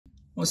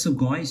What's up,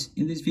 guys?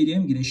 In this video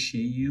I'm gonna show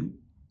you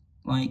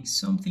like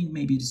something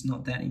maybe it's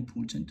not that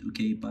important,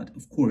 okay, but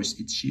of course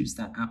it shows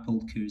that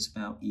Apple cares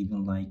about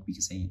even like we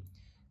can say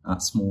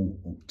small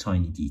or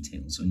tiny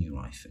details on your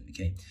iPhone.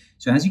 Okay,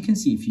 so as you can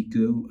see, if you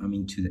go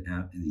to the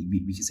app,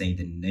 we can say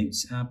the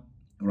Notes app,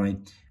 right,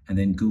 and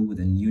then go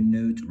with a new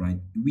note, right,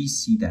 we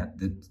see that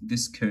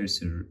this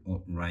cursor,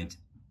 right,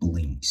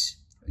 blinks.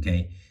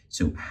 Okay,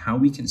 so how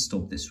we can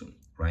stop this one?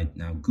 Right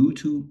now, go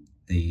to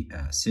the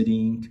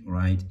setting,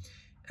 right,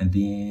 and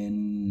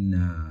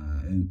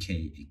then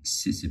okay,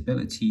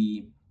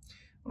 accessibility,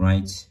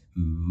 right,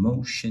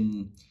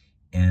 motion,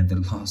 and the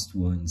last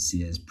one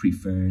says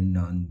prefer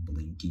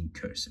non-blinking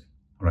cursor.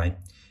 Right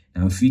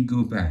now, if we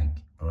go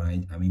back, all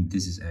right,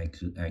 this is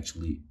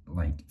actually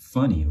like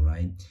funny,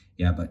 right?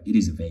 Yeah, but it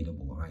is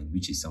available, right,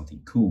 which is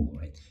something cool.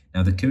 Right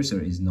now the cursor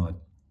is not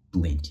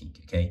blinking.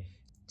 Okay,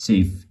 so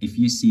if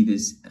you see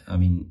this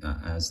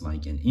as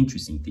like an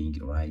interesting thing,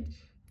 right,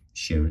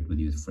 share it with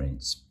your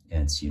friends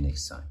and see you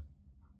next time.